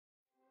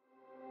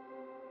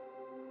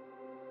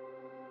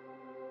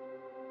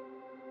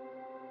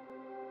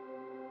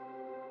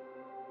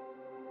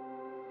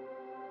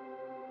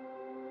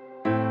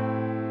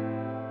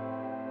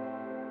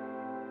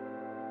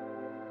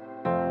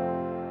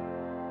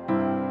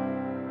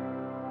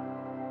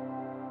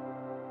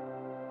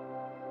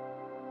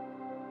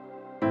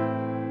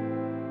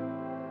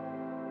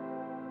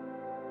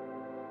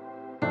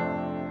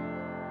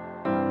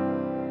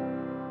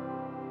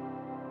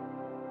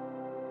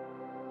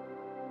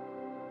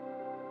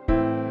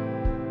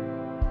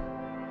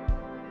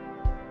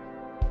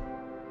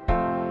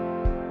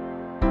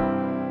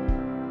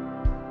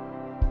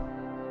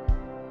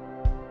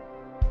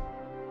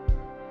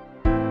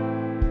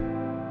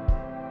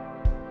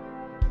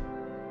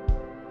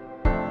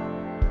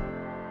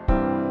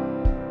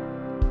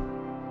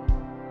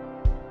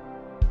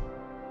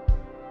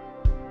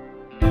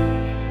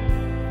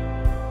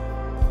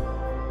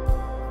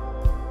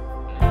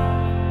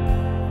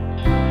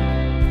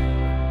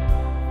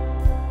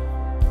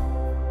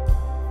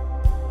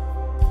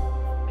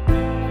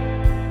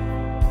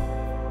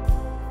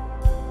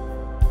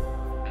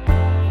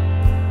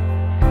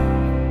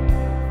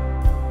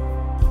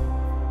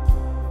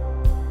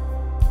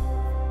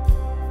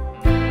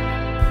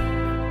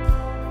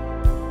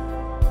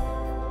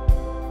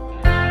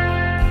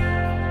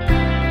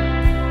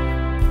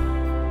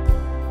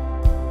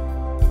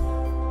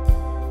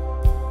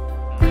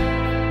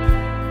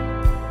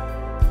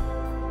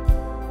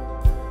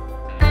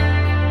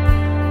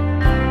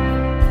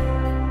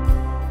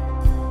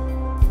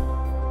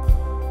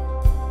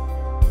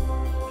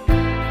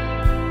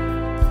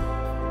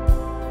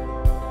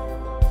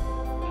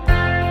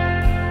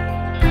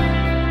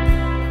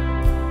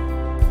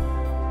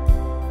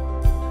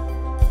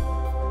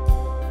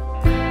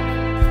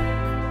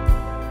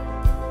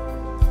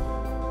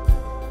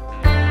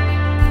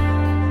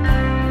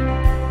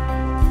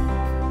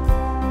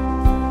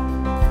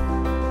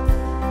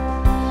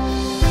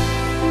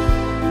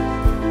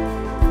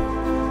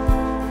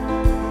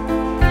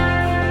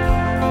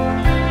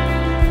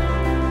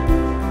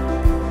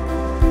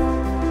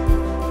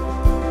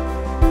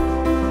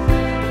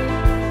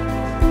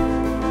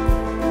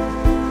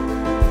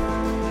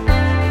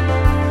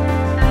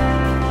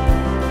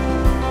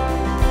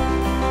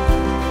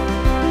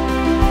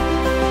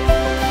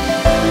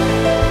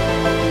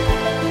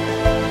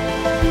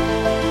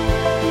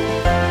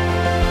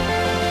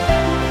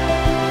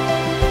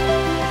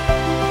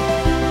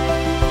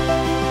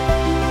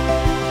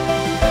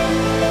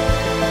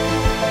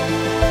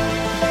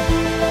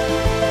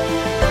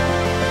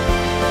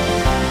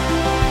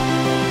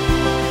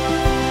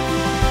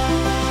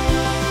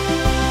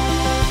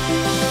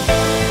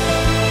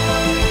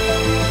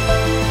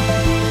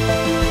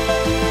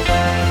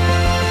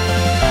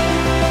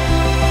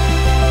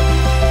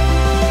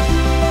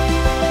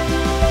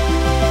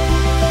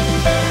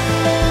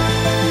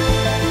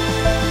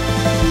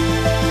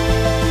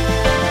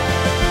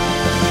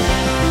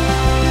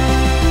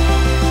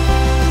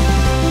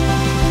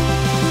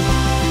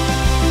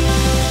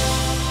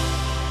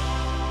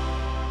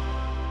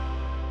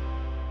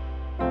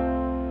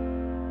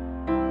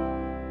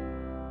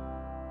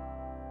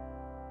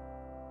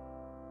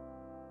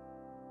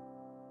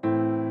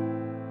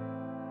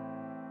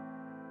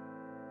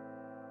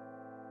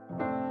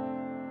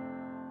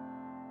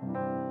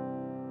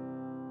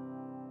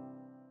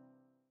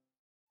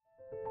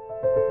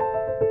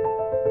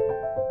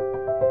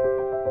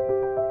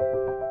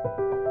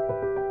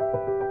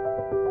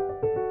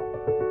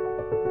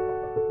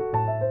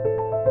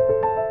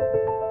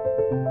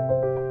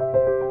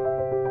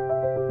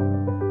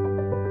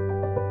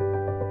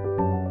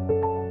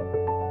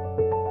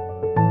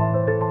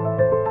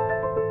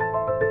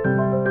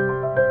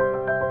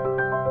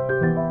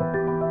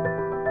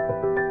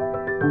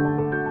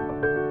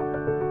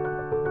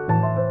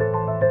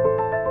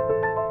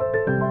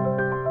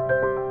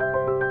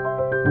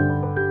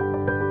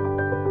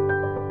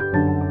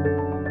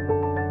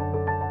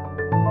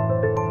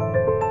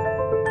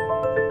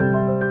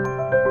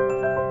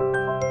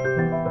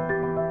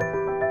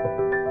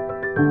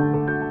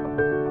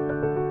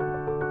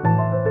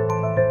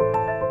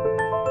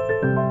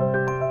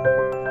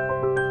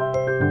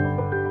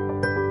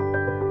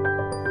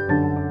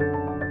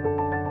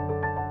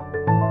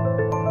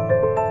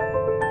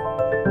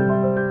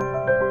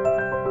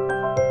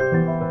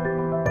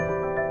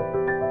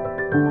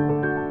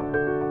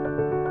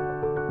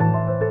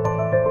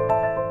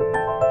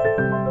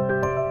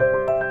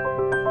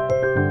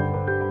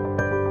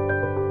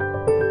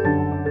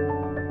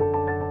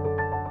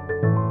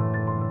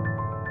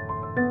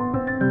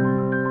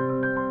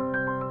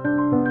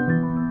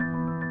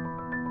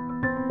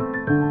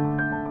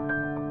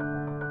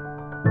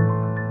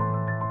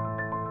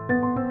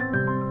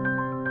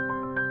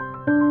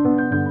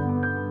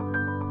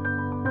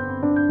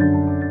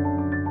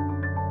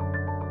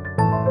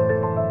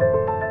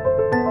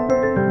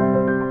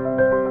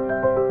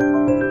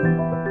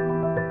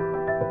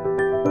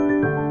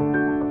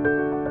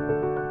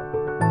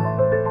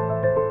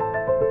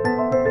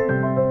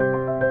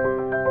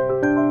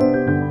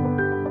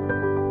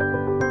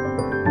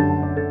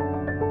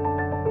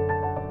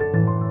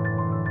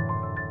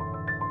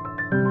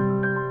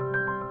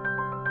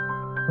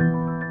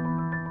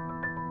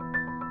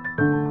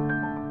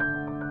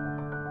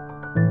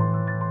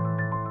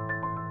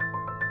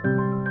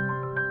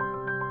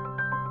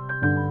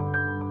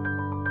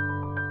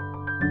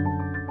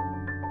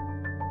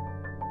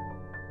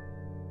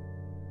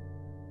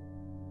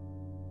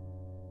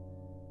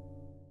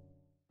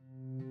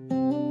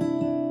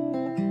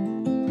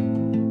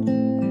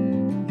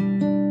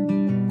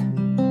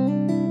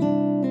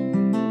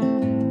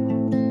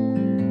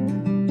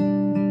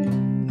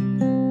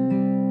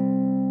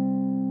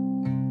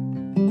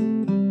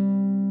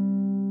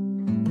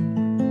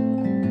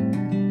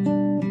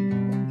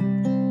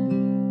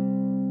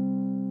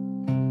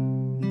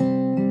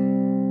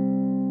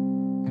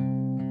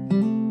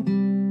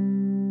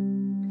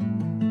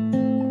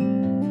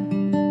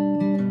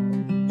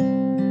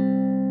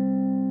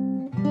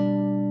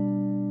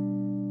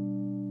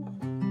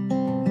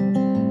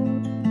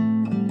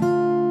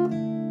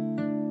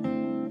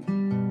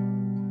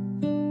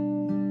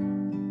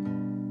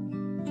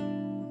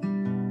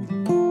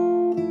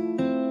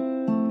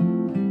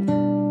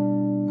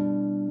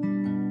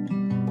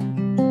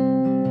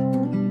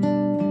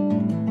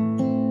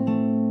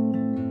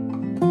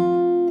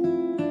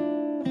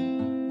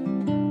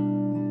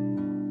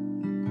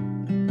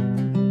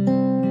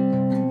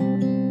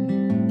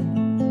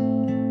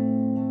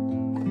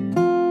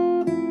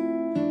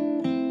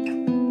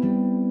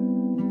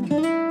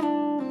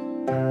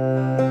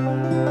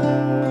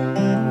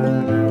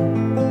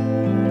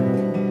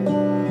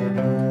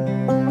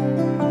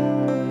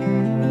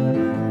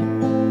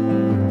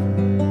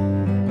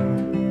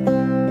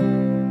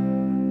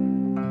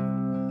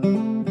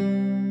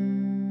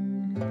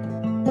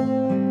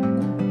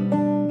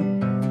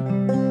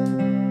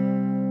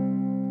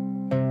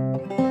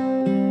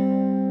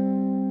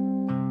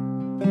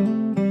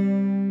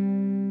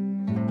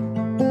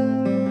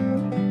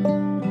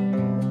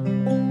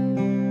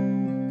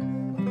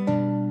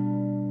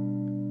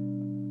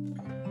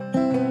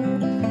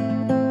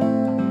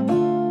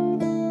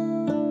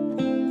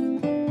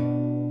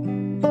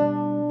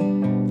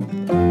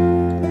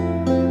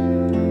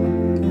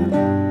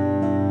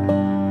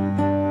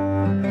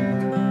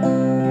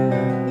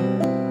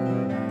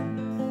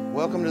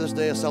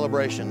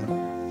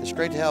Celebration. It's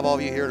great to have all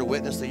of you here to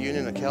witness the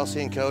union of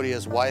Kelsey and Kodey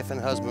as wife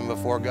and husband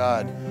before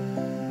God.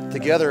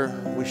 Together,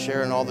 we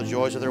share in all the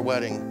joys of their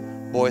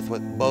wedding, both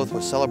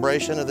with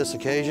celebration of this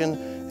occasion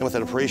and with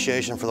an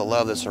appreciation for the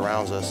love that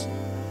surrounds us.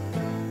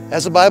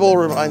 As the Bible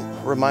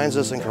reminds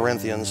us in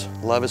Corinthians,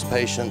 love is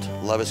patient,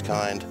 love is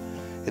kind.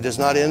 It does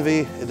not envy,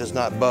 it does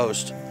not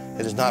boast,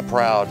 it is not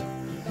proud,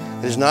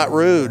 it is not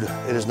rude,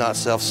 it is not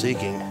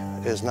self-seeking,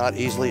 it is not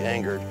easily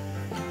angered,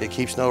 it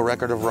keeps no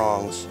record of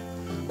wrongs.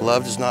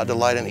 Love does not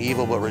delight in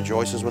evil, but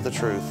rejoices with the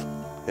truth.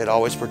 It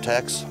always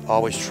protects,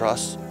 always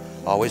trusts,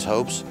 always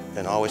hopes,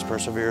 and always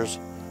perseveres.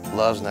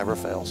 Love never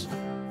fails.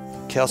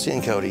 Kelsey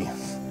and Kodey,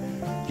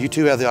 you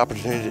two have the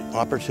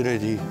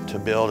opportunity to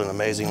build an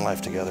amazing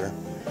life together.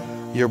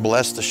 You're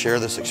blessed to share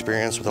this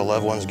experience with the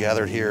loved ones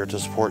gathered here to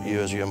support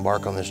you as you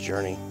embark on this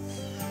journey.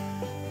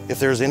 If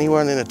there's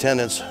anyone in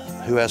attendance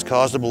who has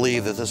cause to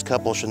believe that this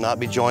couple should not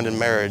be joined in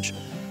marriage,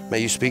 may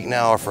you speak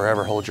now or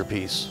forever hold your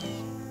peace.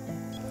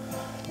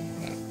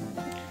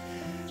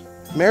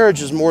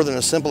 Marriage is more than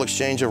a simple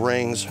exchange of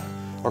rings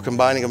or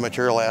combining of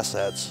material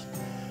assets.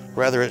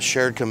 Rather, it's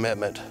shared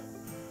commitment.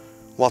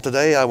 While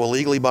today I will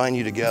legally bind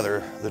you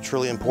together, the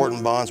truly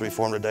important bonds we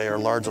form today are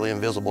largely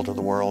invisible to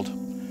the world.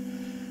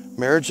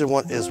 Marriage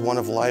is one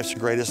of life's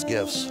greatest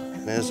gifts,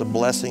 and it is a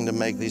blessing to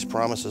make these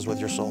promises with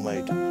your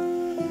soulmate.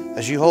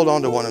 As you hold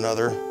on to one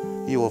another,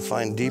 you will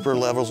find deeper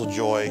levels of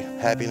joy,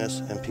 happiness,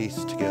 and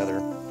peace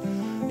together.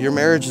 Your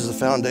marriage is the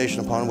foundation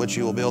upon which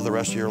you will build the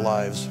rest of your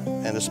lives,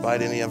 and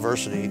despite any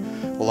adversity,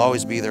 will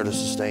always be there to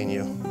sustain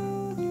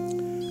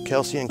you.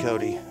 Kelsey and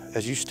Kodey,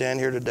 as you stand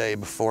here today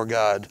before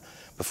God,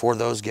 before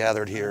those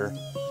gathered here,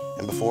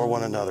 and before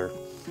one another,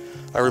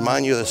 I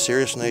remind you of the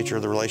serious nature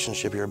of the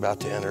relationship you're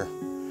about to enter.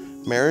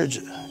 Marriage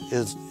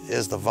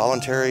is the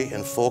voluntary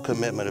and full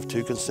commitment of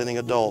two consenting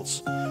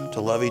adults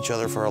to love each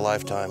other for a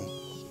lifetime.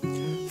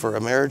 For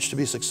a marriage to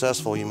be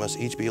successful, you must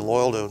each be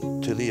loyal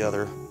to the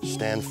other,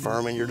 stand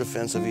firm in your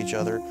defense of each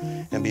other,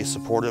 and be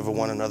supportive of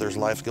one another's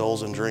life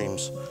goals and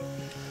dreams.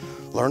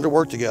 Learn to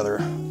work together,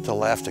 to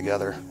laugh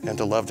together, and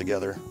to love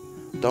together.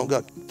 Don't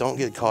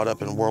get caught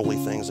up in worldly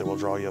things that will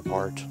draw you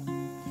apart.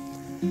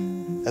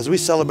 As we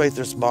celebrate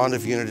this bond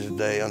of unity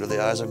today under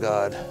the eyes of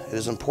God, it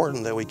is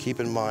important that we keep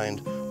in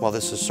mind, while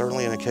this is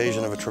certainly an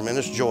occasion of a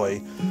tremendous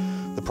joy,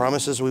 the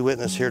promises we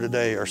witness here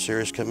today are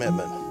serious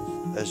commitment.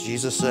 As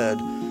Jesus said,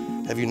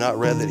 "Have you not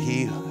read that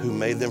he who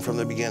made them from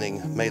the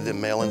beginning made them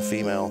male and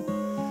female?"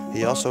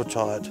 He also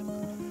taught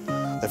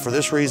that for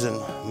this reason,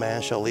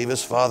 man shall leave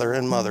his father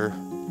and mother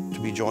to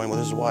be joined with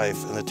his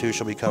wife, and the two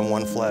shall become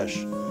one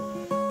flesh,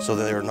 so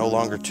that they are no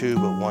longer two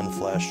but one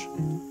flesh.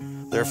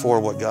 Therefore,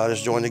 what God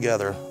has joined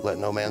together, let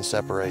no man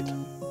separate.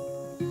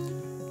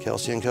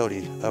 Kelsey and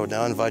Kodey, I would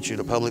now invite you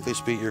to publicly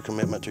speak your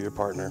commitment to your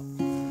partner.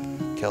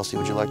 Kelsey,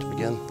 would you like to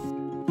begin?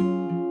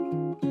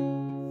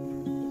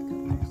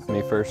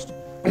 Me first.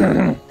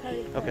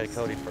 Okay,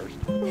 Kodey first.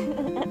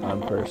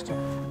 I'm first.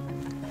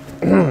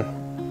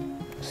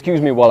 Excuse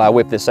me while I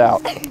whip this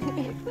out.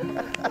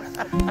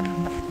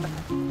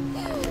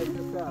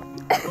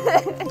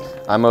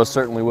 I most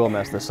certainly will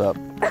mess this up.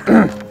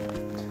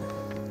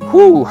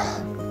 Whew.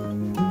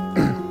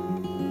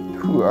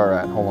 Whew. All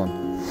right, hold on.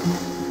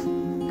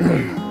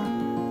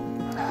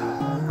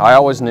 I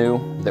always knew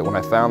that when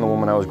I found the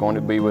woman I was going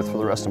to be with for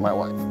the rest of my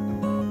life,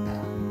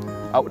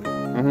 I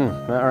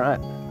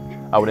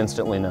would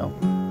instantly know.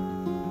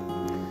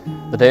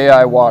 The day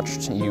I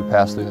watched you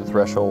pass through the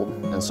threshold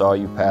and saw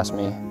you pass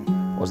me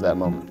was that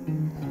moment.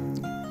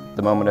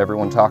 The moment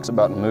everyone talks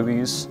about in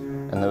movies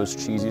and those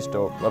cheesy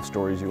love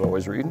stories you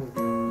always read.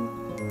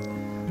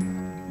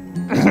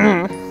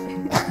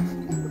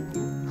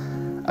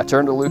 I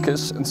turned to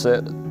Lucas and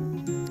said,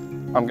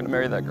 "I'm gonna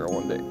marry that girl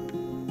one day."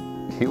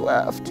 He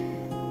laughed.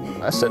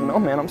 I said, "No,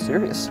 man, I'm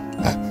serious."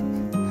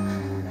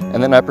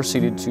 And then I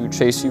proceeded to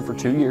chase you for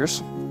 2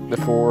 years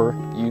before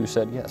you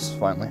said yes,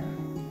 finally.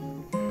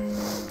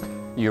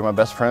 You're my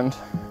best friend,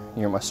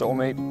 you're my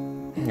soulmate,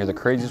 you're the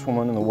craziest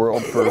woman in the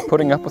world for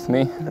putting up with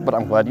me, but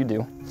I'm glad you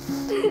do.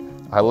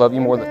 I love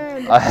you more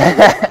than,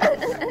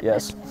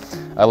 yes,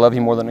 I love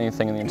you more than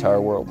anything in the entire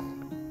world.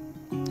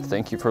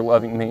 Thank you for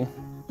loving me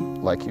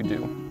like you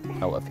do.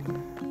 I love you.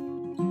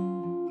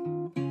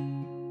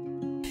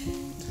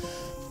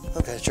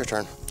 Okay, it's your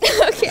turn.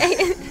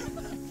 Okay.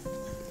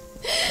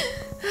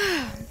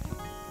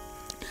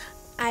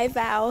 I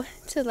vow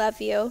to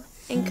love you,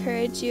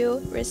 encourage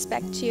you,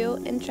 respect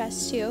you, and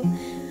trust you.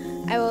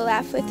 I will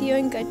laugh with you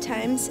in good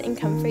times and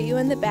comfort you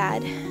in the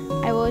bad.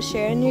 I will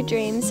share in your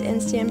dreams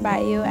and stand by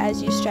you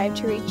as you strive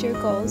to reach your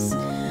goals.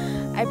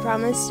 I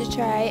promise to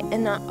try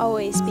and not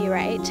always be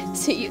right,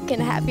 so you can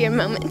have your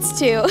moments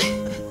too.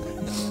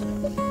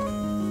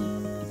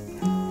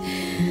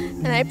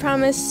 And I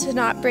promise to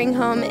not bring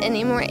home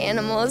any more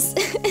animals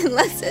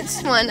unless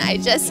it's one I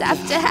just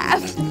have to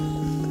have.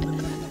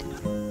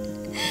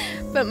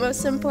 But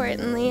most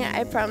importantly,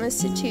 I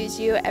promise to choose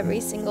you every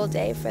single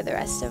day for the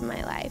rest of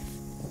my life.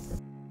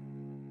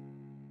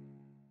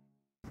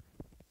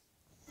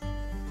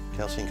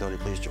 Kelsey and Kodey,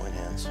 please join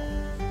hands.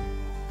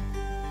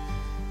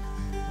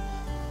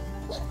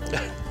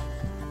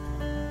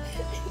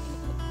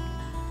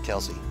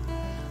 Kelsey,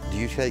 do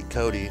you take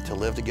Kodey to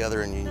live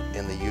together in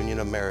the union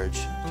of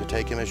marriage, to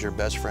take him as your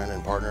best friend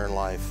and partner in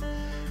life,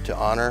 to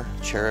honor,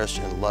 cherish,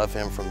 and love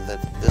him from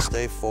this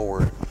day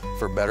forward,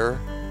 for better,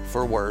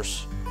 for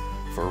worse,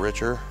 for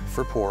richer,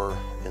 for poorer,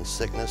 in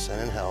sickness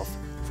and in health,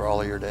 for all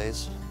of your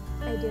days?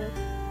 I do.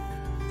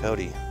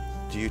 Kodey,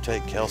 do you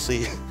take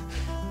Kelsey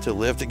to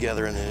live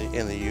together in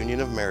the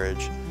union of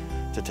marriage,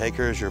 to take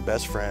her as your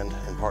best friend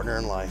and partner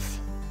in life,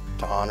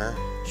 to honor,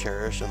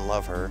 cherish, and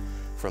love her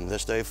from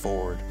this day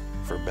forward,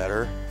 for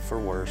better, for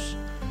worse,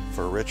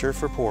 for richer,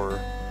 for poorer,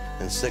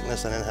 in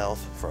sickness and in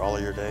health, for all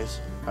of your days?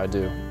 I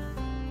do.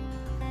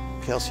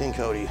 Kelsey and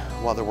Kodey,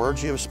 while the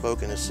words you have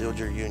spoken has sealed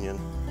your union,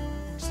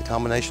 it's the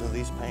combination of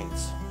these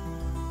paints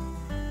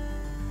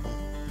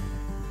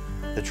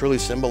that truly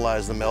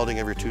symbolize the melding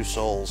of your two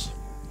souls.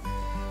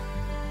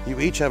 You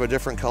each have a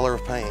different color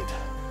of paint.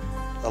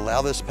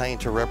 Allow this paint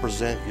to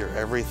represent your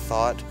every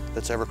thought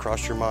that's ever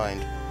crossed your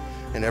mind.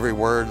 and every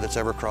word that's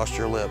ever crossed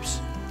your lips,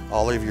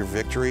 all of your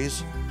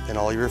victories and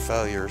all of your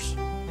failures,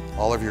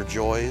 all of your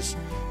joys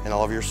and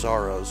all of your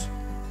sorrows.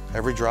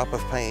 Every drop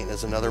of paint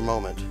is another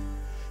moment,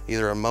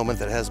 either a moment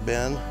that has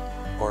been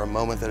or a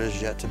moment that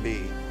is yet to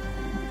be.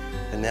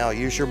 And now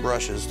use your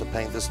brushes to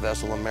paint this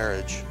vessel of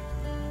marriage.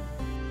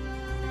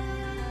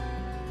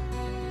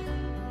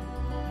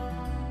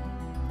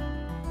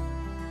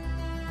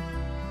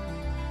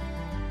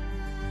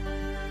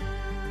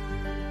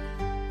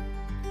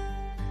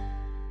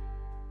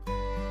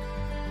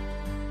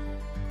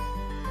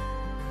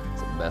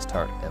 It's the best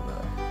heart ever.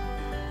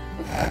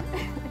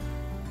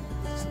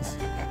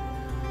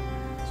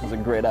 This is a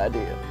great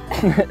idea.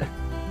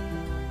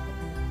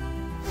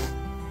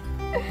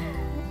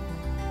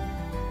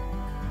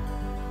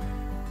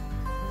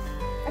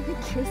 I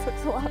think yours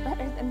looks a lot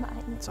better than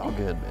mine. It's all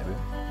good, baby.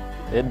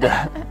 It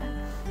does.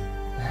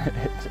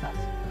 It does.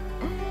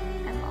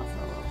 I'm also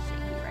a little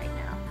shaky right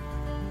now.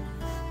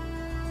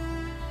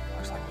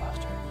 Looks like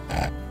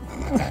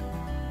mustard.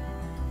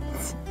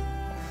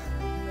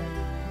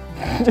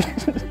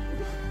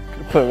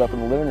 Could put it up in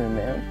the living room,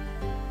 man.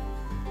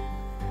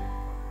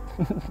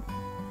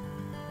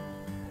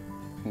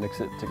 Mix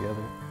it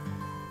together.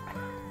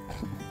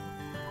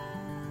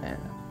 Man.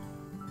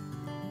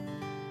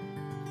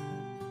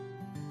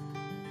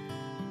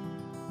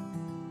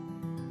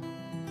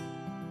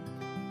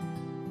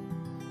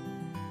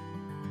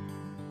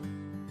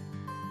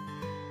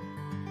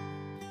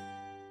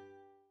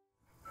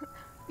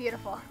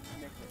 Beautiful.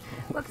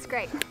 Looks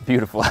great.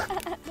 Beautiful.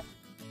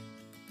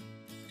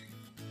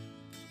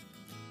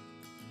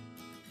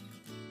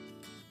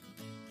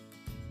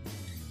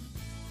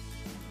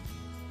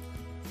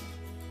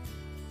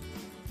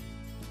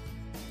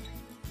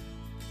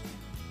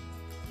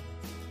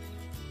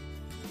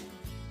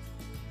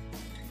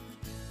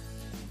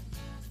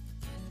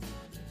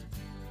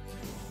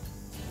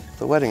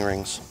 The wedding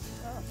rings.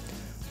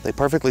 They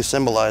perfectly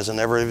symbolize the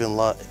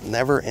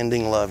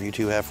never-ending love you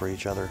two have for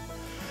each other.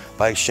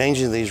 By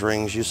exchanging these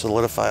rings, you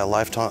solidify a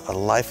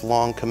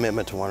lifelong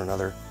commitment to one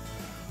another.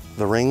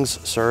 The rings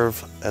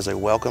serve as a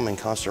welcome and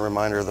constant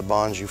reminder of the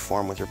bonds you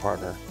form with your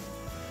partner.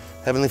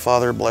 Heavenly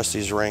Father, bless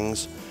these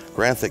rings.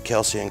 Grant that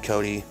Kelsey and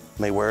Kodey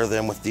may wear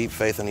them with deep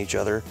faith in each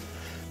other.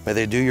 May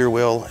they do your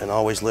will and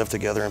always live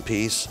together in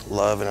peace,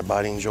 love, and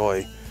abiding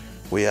joy.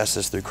 We ask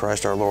this through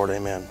Christ our Lord.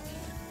 Amen.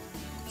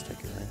 Let's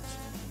take your rings.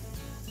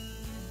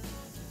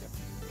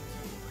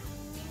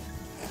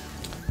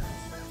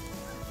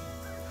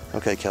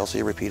 Okay,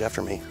 Kelsey, repeat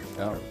after me.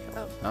 Oh.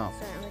 Oh.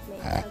 Starting with me.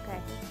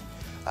 Okay.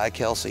 I,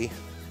 Kelsey,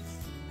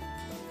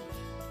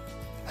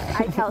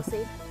 I,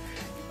 Kelsey,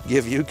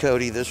 give you,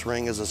 Kodey, this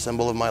ring as a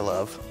symbol of my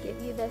love.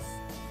 give you this.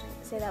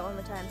 Say that one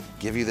more time.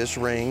 Give you this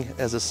ring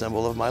as a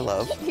symbol of my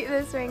love. Give you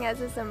this ring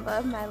as a symbol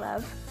of my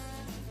love.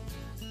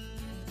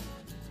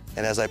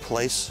 And as I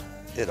place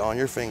it on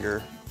your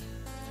finger,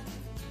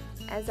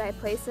 As I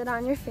place it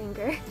on your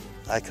finger,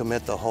 I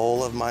commit the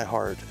whole of my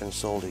heart and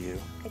soul to you.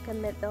 I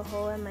commit the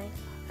whole of my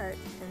heart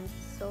and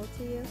soul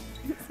to you.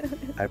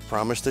 I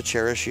promise to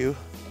cherish you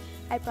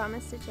I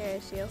promise to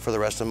cherish you for the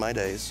rest of my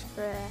days.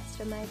 for the rest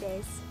of my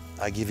days.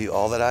 I give you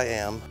all that I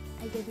am,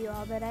 I give you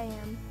all that I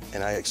am,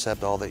 and I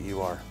accept all that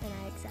you are. and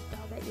I accept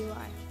all that you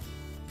are.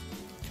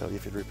 Kodey,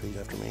 if you'd repeat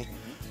after me.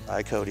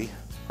 I, Kodey,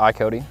 I,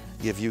 Kodey,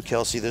 give you,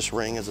 Kelsey, this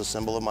ring as a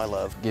symbol of my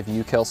love. give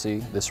you, Kelsey,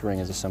 this ring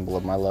as a symbol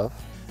of my love.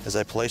 As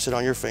I place it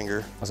on your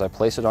finger, As I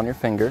place it on your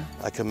finger,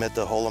 I commit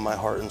the whole of my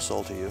heart and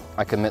soul to you.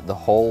 I commit the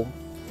whole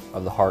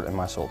of the heart and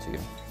my soul to you.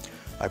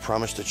 I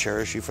promise to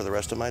cherish you for the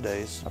rest of my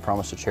days, I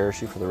promise to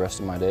cherish you for the rest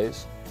of my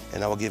days,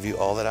 and I will give you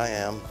all that I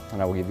am, and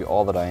I will give you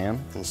all that I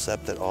am, and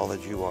accept that all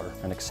that you are.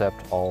 and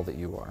accept all that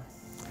you are.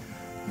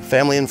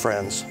 Family and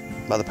friends,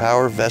 by the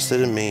power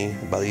vested in me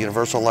by the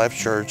Universal Life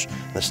Church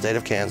in the state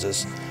of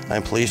Kansas, I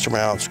am pleased to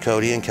pronounce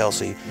Kodey and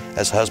Kelsey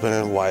as husband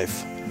and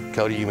wife.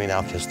 Kodey, you may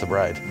now kiss the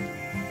bride.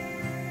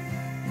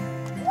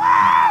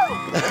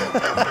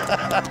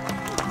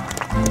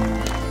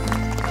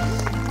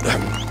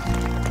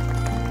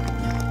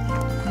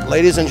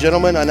 Ladies and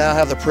gentlemen, I now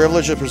have the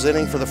privilege of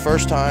presenting for the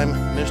first time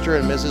Mr.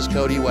 and Mrs.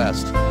 Kodey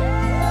West.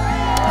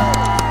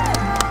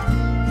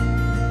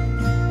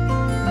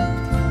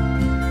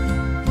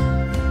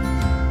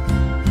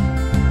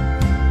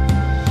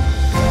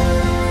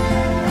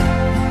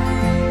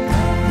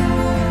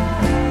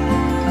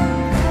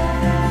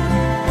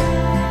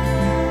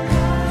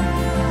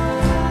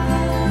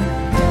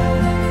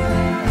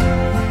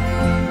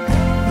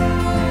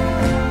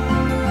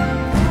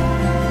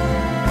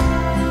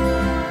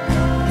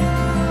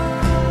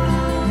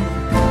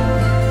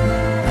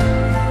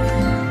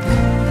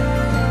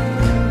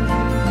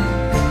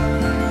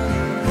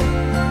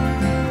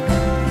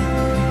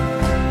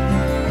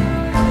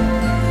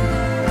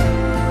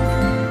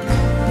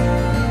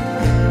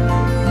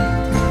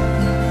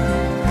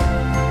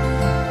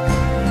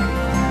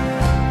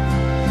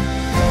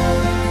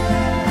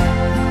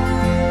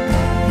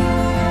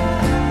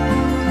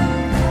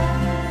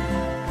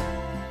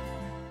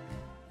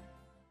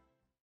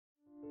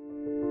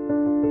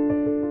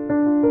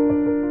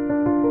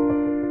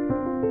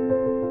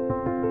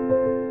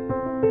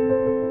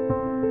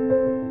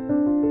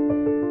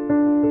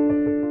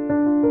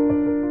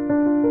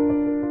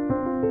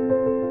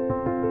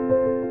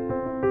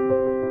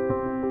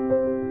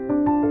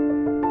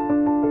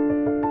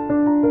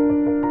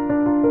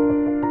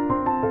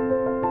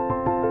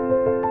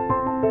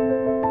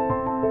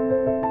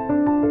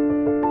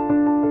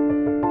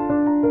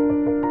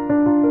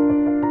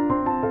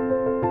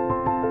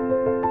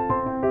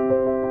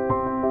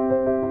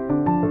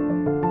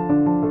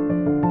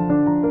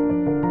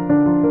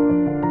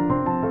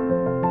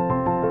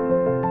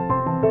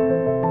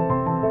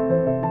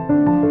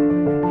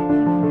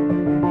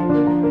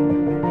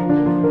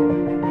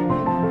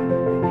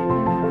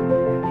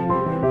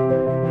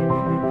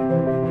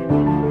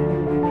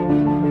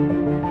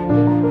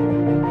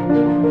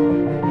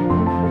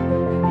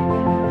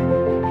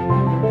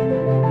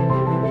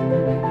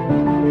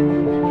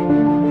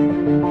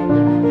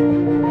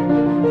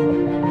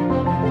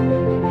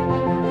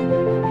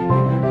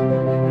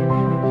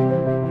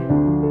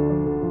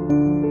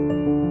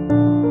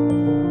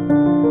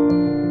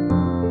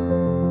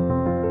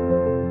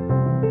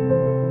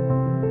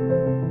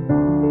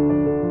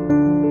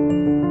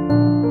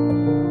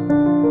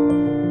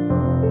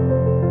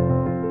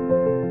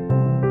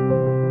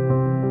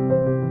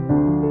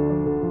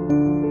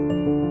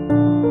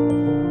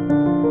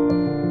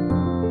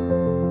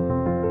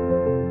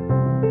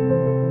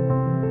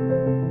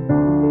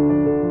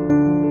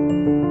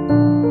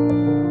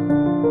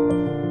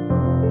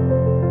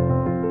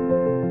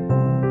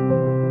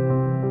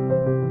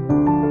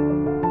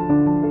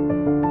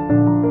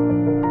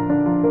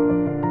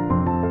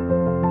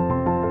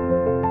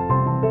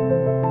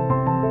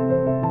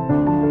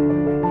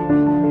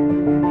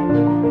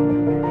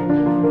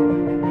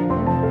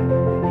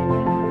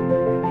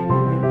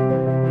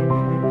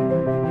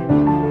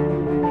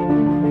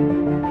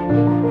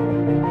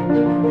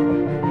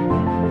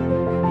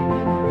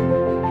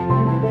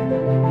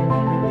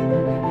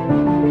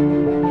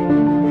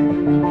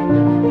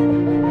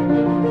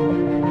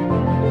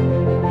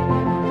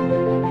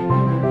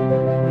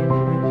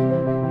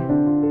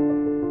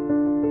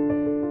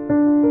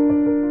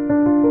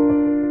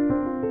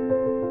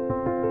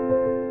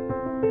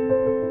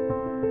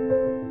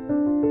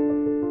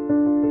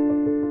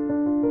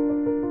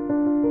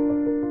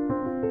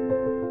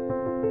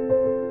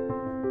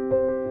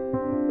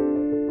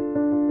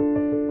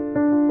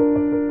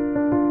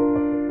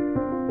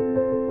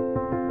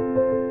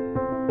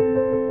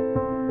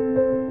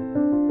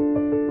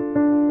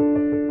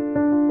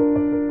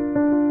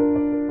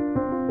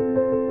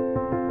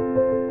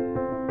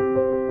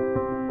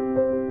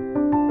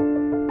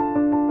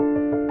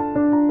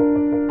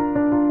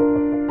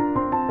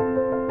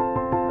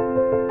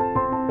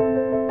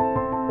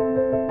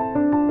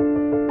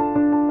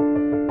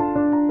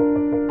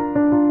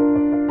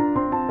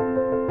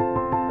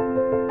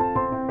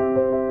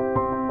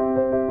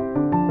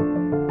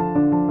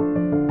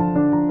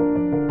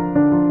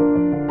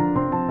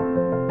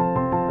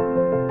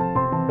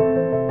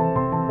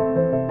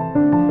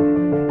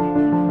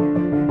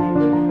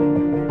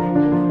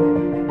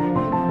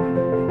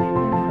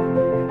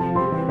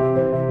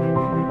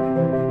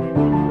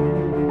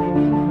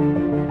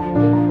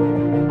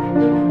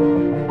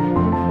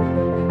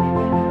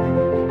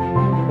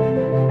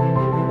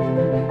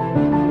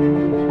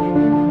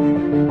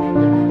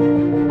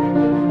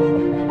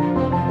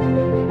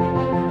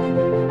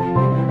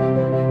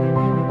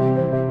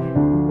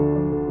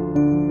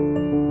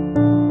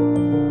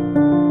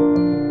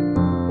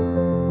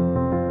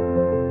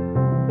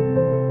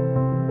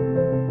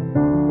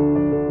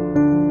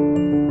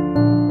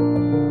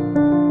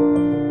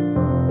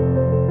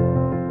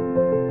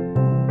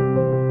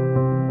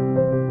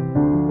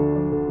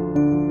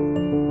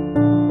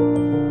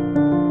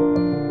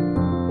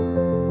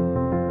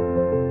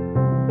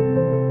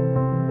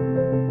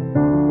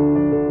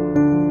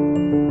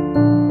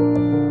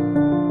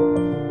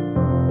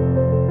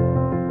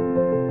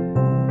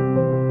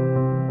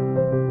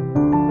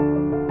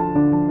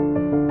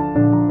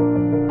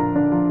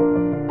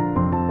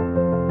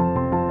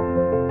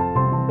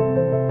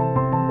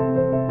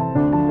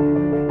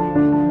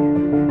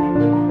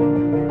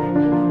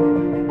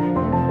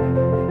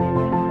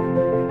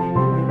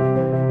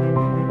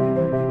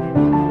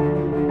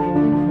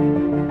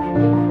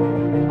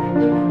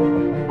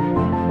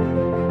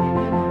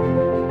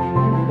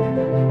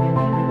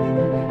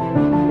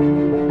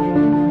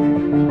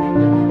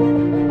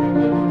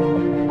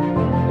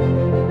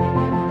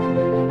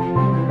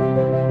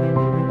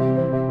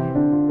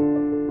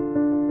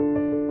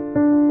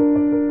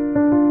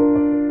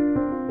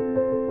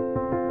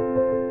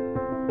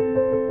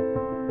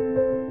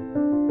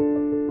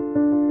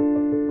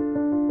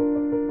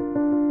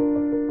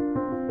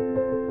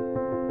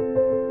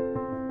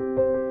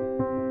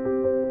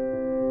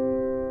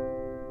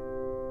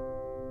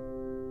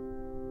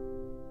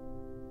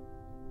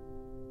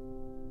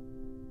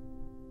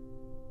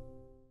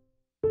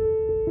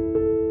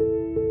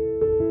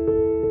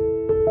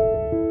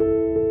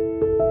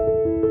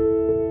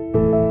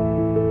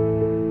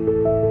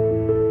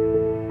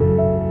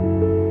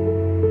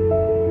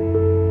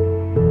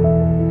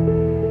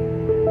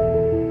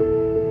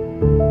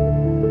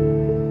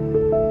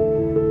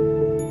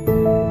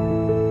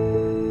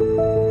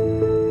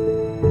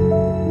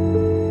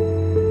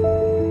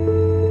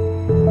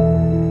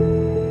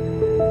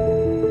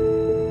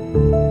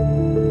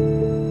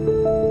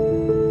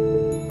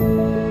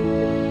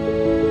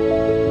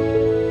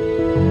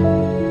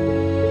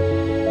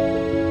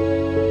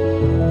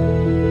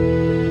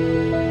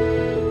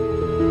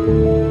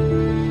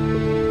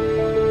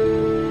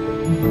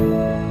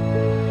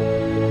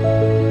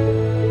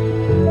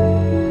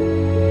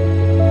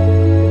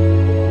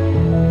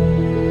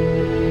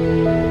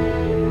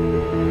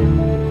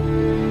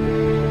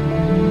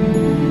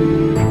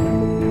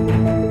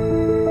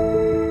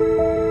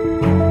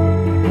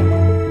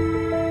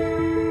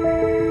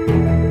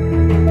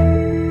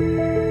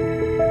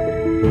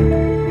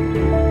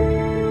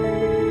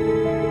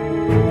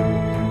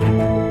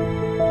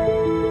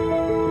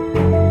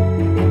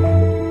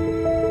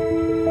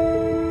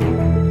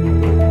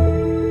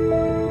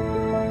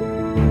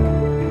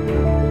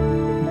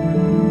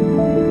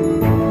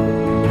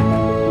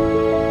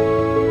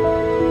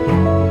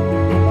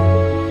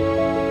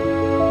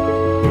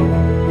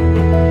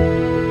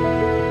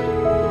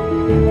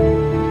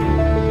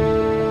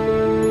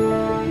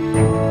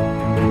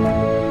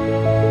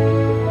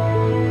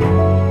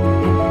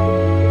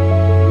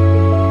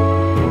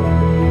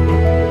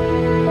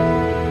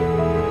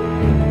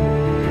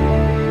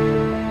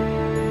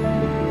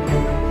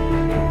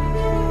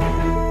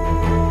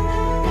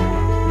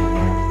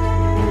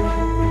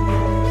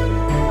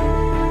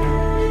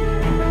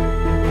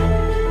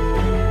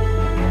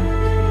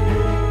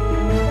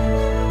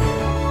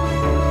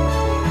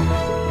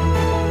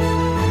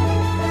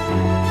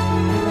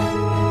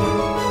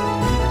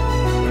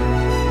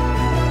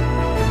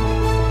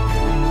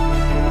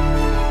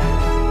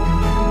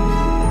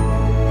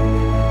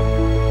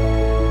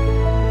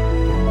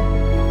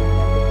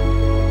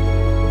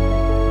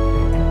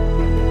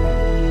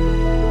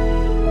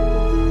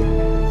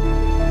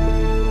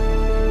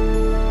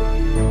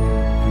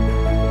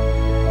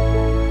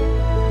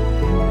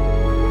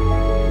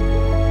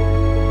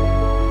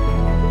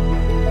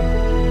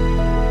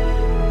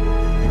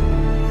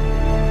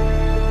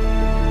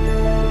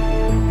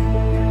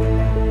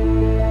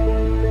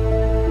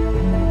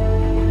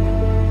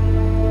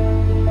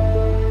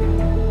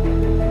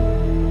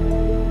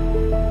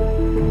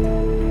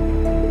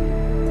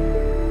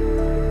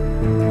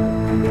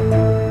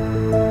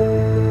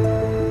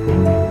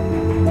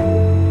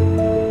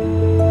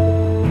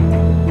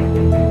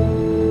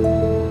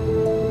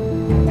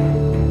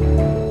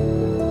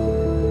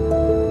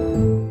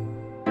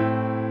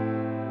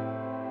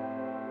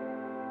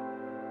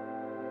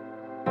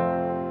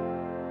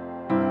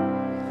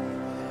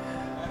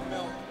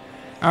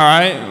 All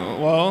right,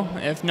 well,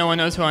 if no one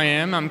knows who I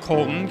am, I'm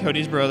Colton,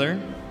 Kodey's brother.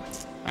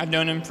 I've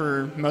known him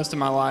for most of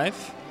my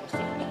life.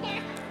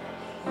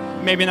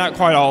 Maybe not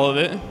quite all of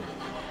it.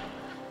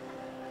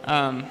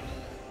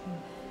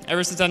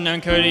 Ever since I've known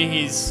Kodey,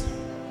 he's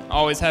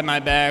always had my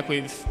back.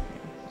 We've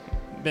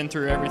been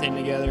through everything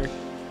together.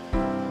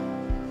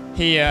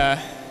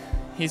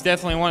 He's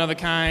definitely one of a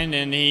kind,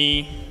 and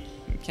he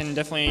can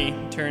definitely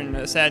turn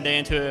a sad day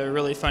into a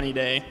really funny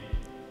day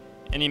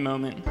any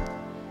moment.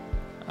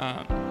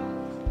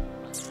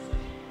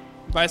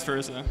 Vice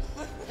versa.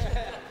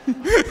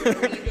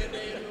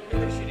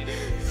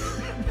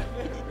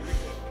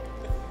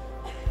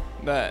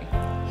 But,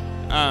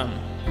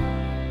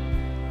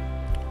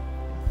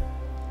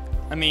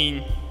 I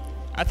mean,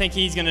 I think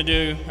he's going to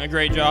do a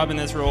great job in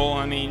this role.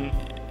 I mean,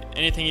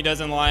 anything he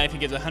does in life, he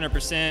gives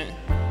 100%.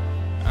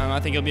 I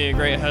think he'll be a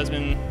great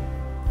husband.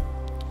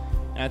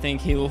 I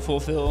think he will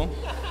fulfill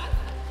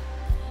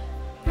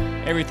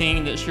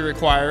everything that she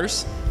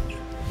requires.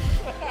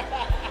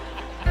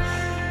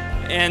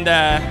 And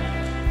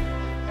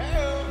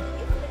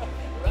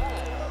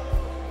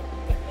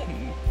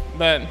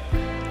but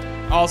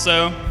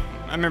also,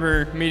 I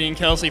remember meeting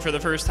Kelsey for the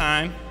first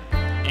time,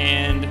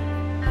 and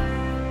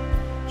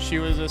she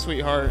was a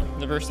sweetheart.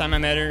 The first time I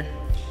met her,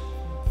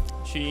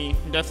 she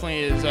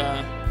definitely has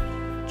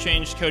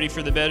changed Kodey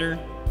for the better,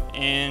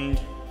 and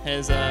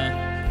has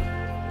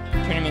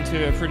turned him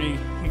into a pretty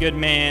good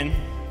man.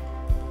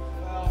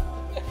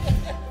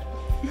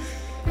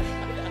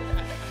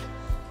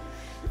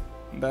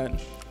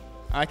 But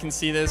I can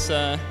see this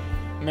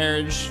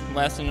marriage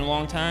lasting a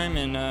long time,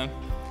 and I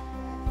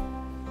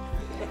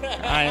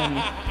am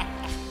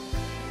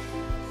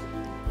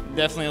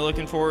definitely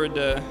looking forward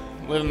to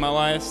living my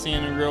life,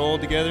 seeing them grow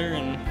old together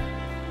and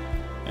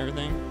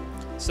everything.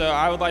 So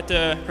I would like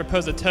to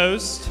propose a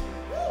toast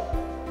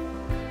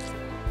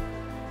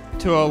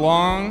to a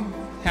long,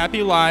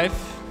 happy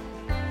life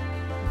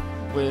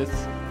with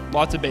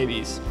lots of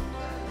babies.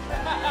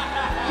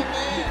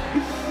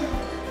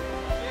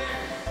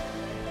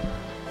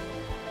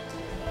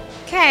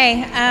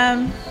 Okay,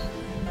 I'm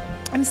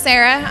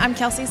Sarah. I'm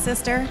Kelsey's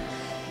sister.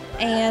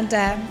 And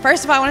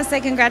first of all, I want to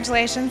say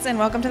congratulations and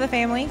welcome to the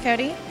family,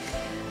 Kodey.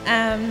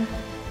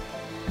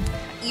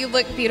 You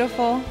look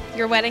beautiful.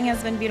 Your wedding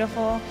has been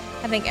beautiful.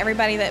 I think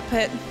everybody that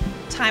put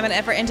time and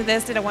effort into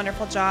this did a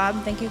wonderful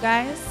job. Thank you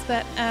guys.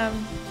 But I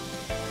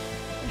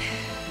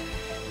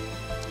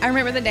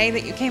remember the day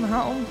that you came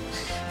home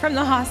from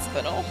the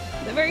hospital,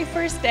 the very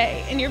first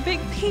day, in your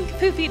big pink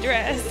poofy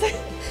dress.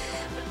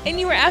 And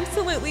you were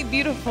absolutely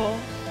beautiful.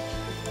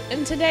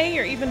 And today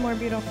you're even more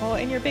beautiful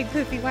in your big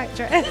poofy white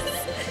dress.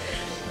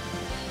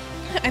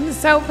 I'm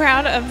so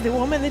proud of the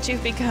woman that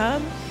you've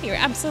become. You're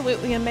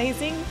absolutely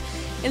amazing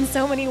in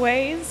so many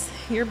ways.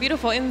 You're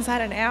beautiful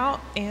inside and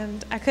out,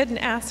 and I couldn't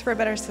ask for a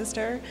better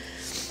sister.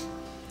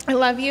 I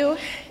love you,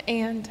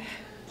 and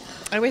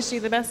I wish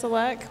you the best of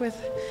luck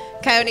with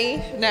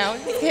Kodey. No,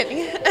 just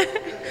kidding.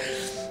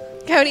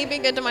 Kodey, be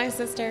good to my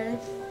sister.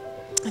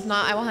 If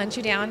not, I will hunt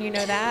you down. You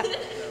know that.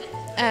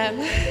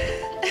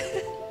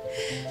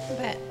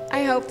 But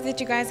I hope that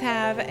you guys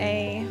have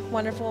a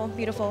wonderful,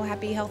 beautiful,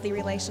 happy, healthy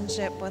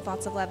relationship with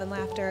lots of love and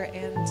laughter,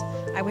 and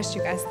I wish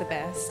you guys the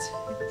best.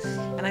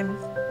 And I'm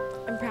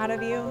proud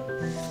of you,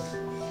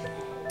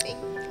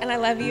 and I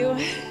love you.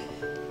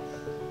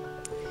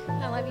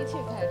 I love you too,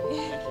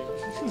 Kodey.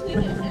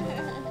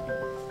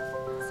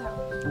 So,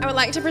 I would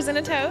like to present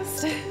a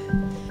toast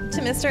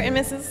to Mr. and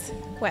Mrs.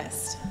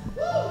 West.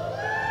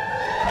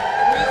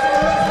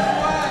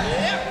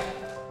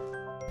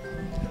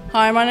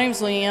 Hi, my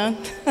name's Leanne.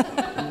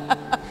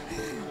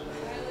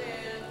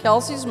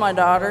 Kelsey's my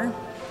daughter.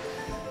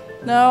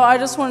 No, I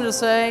just wanted to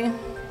say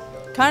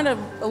kind of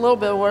a little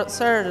bit of what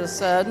Sarah just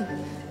said,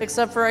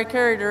 except for I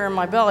carried her in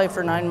my belly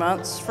for 9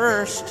 months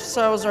first,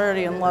 so I was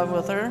already in love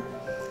with her.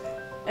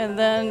 And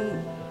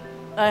then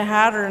I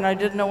had her and I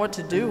didn't know what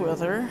to do with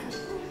her.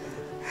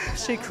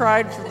 She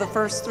cried for the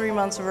first 3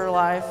 months of her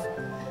life,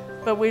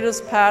 but we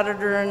just patted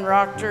her and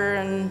rocked her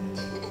and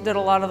did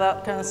a lot of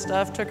that kind of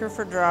stuff, took her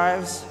for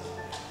drives.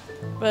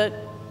 But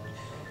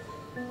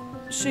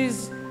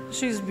she's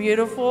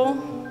beautiful.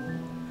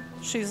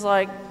 She's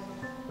like,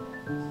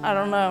 I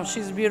don't know,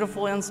 she's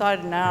beautiful inside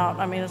and out.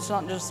 I mean, it's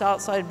not just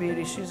outside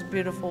beauty, she's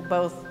beautiful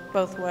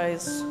both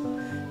ways.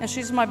 And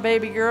she's my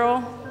baby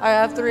girl. I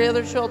have 3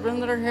 other children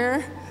that are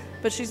here,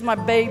 but she's my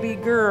baby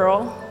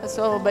girl. I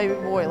still have a baby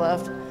boy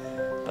left,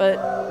 but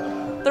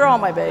they're all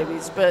my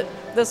babies, but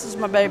this is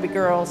my baby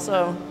girl.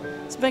 So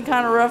it's been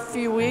kind of a rough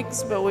few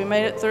weeks, but we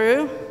made it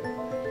through,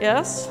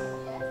 yes?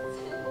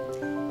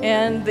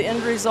 And the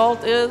end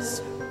result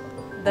is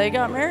they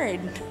got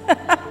married.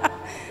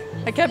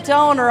 I kept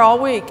telling her all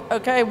week,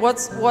 okay, what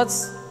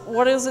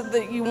is it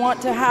that you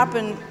want to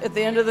happen at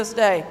the end of this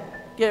day?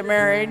 Get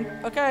married.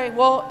 Okay,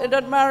 well, it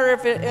doesn't matter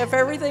if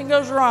everything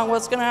goes wrong,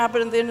 what's going to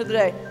happen at the end of the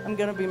day? I'm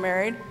going to be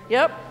married.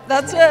 Yep,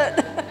 that's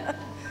it.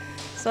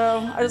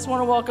 So I just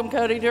want to welcome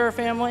Kodey to our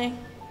family.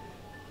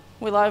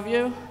 We love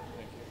you.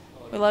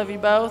 We love you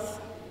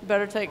both. You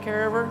better take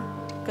care of her,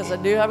 because I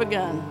do have a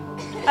gun.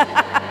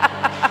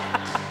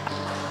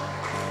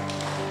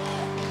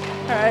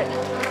 All right,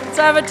 let's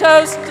have a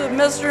toast to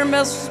Mr. and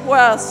Miss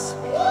West.